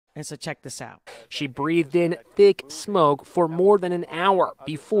And so check this out. She breathed in thick smoke for more than an hour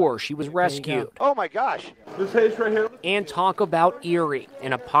before she was rescued. Oh my gosh. This Heche right here. And talk about eerie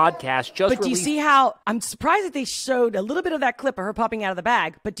in a podcast just But do you released. see how, I'm surprised that they showed a little bit of that clip of her popping out of the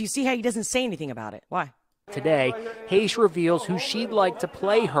bag, but do you see how he doesn't say anything about it? Why? Today, Heche reveals who she'd like to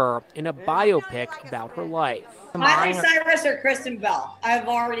play her in a biopic about her life. Miley Cyrus or Kristen Bell? I've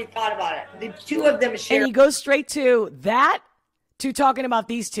already thought about it. The two of them share. And he goes straight to that, to talking about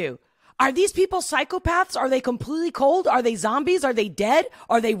these two. Are these people psychopaths? Are they completely cold? Are they zombies? Are they dead?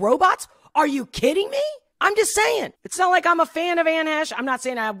 Are they robots? Are you kidding me? I'm just saying. It's not like I'm a fan of Anne Heche. I'm not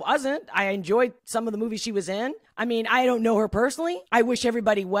saying I wasn't. I enjoyed some of the movies she was in. I mean, I don't know her personally. I wish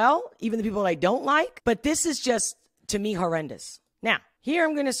everybody well, even the people I don't like. But this is just, to me, horrendous. Now, here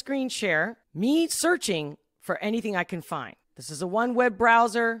I'm going to screen share me searching for anything I can find. This is a one web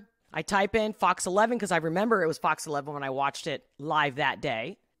browser. I type in Fox 11 because I remember it was Fox 11 when I watched it live that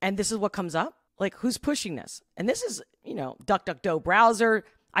day. And this is what comes up. Like, who's pushing this? And this is, DuckDuckGo browser.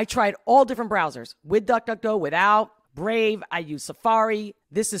 I tried all different browsers with DuckDuckGo, without Brave. I use Safari.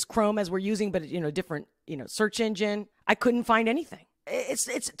 This is Chrome as we're using, but different, search engine. I couldn't find anything. It's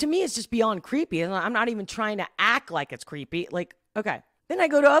to me, it's just beyond creepy. And I'm not even trying to act like it's creepy. Like, okay. Then I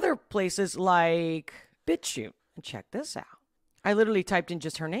go to other places like BitChute and check this out. I literally typed in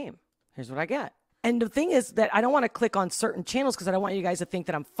just her name. Here's what I get. And the thing is that I don't want to click on certain channels because I don't want you guys to think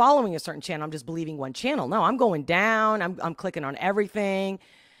that I'm following a certain channel. I'm just believing one channel. No, I'm going down. I'm clicking on everything.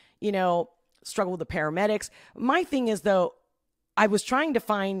 Struggle with the paramedics. My thing is, though, I was trying to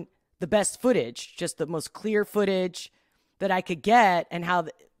find the best footage, just the most clear footage that I could get, and how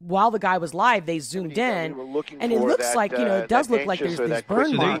while the guy was live, they zoomed in, and it looks like, it does look like there's these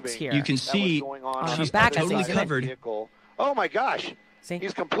burn marks here. You can see on she's her back totally covered. Oh my gosh. See?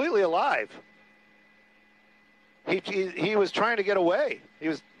 He's completely alive. He was trying to get away.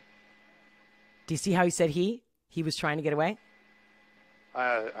 Do you see how he said he was trying to get away?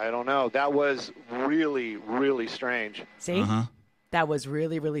 I don't know. That was really, really strange. See? That was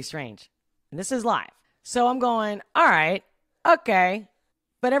really, really strange. And this is live. So I'm going, all right, okay.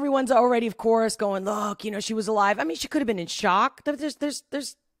 But everyone's already, of course, going, look, she was alive. I mean, she could have been in shock.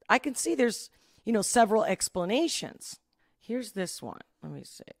 I can see there's, several explanations. Here's this one. Let me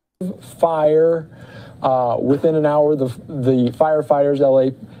see. Fire. Within an hour, the firefighters,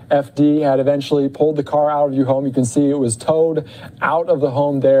 LAFD, had eventually pulled the car out of your home. You can see it was towed out of the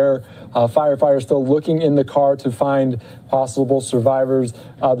home there. Firefighters still looking in the car to find possible survivors.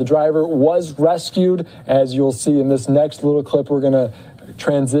 The driver was rescued, as you'll see in this next little clip we're going to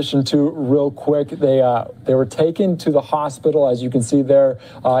transition to real quick. They were taken to the hospital, as you can see there,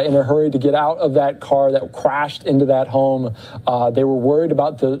 in a hurry to get out of that car that crashed into that home. They were worried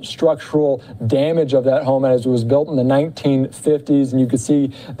about the structural damage of that home as it was built in the 1950s, and you could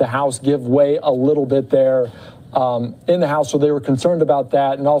see the house give way a little bit there. In the house, so they were concerned about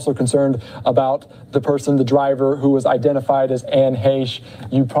that, and also concerned about the driver, who was identified as Anne Heche.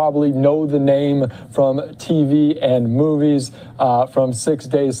 You probably know the name from TV and movies, from 6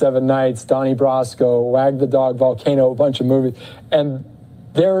 Days, 7 Nights, Donnie Brasco, Wag the Dog, Volcano, a bunch of movies. And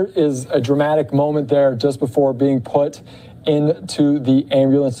there is a dramatic moment there just before being put into the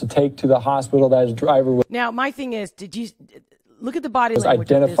ambulance to take to the hospital. That his driver was. Now, my thing is, did you look at the body was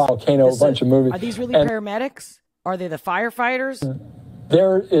language? Identified Volcano, a bunch of movies. Are these really paramedics? Are they the firefighters?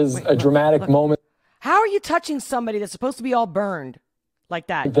 There is a dramatic moment. How are you touching somebody that's supposed to be all burned like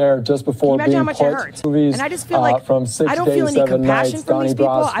that? There just before Can you imagine being how much it put hurts? movies, and I just feel like from 6 I don't Days, feel any 7 compassion Nights, from Donnie these people.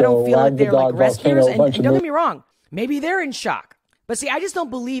 Brasco, I don't feel like Wag the they're like Dog, rescuers. Volcano, a bunch And of don't get me wrong, maybe they're in shock. But see, I just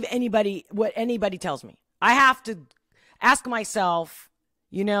don't believe what anybody tells me. I have to ask myself,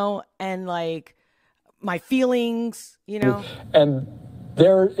 and like my feelings, And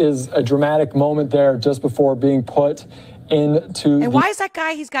there is a dramatic moment there just before being put into. And why is that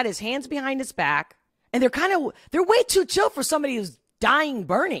guy? He's got his hands behind his back, and they're way too chill for somebody who's dying,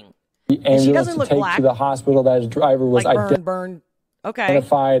 burning. And she doesn't look to take black. To the hospital. That his driver was like burn. Okay.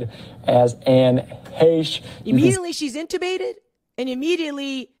 Identified as Anne Heche. Immediately she's intubated, and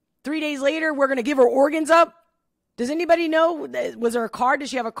immediately 3 days later we're going to give her organs up. Does anybody know? Was there a card? Does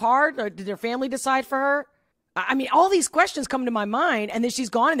she have a card? Or did their family decide for her? I mean, all these questions come to my mind, and then she's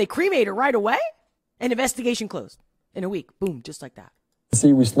gone, and they cremate her right away, and investigation closed in a week. Boom, just like that.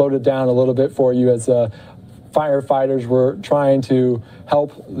 See, we slowed it down a little bit for you as firefighters were trying to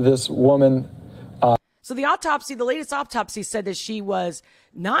help this woman. So the latest autopsy said that she was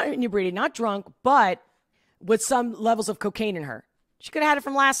not inebriated, not drunk, but with some levels of cocaine in her. She could have had it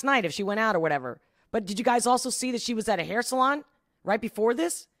from last night if she went out or whatever. But did you guys also see that she was at a hair salon right before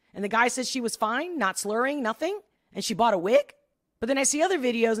this? And the guy says she was fine, not slurring, nothing. And she bought a wig. But then I see other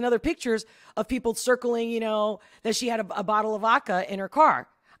videos and other pictures of people circling, you know, that she had a bottle of vodka in her car.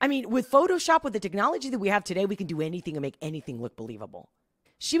 I mean, with Photoshop, with the technology that we have today, we can do anything and make anything look believable.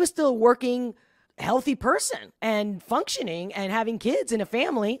 She was still a working, healthy person and functioning and having kids and a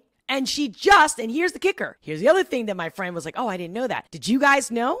family. And and here's the kicker. Here's the other thing that my friend was like, oh, I didn't know that. Did you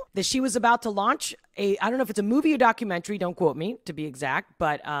guys know that she was about to launch I don't know if it's a movie or documentary, don't quote me to be exact,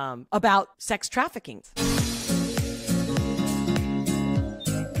 but about sex trafficking?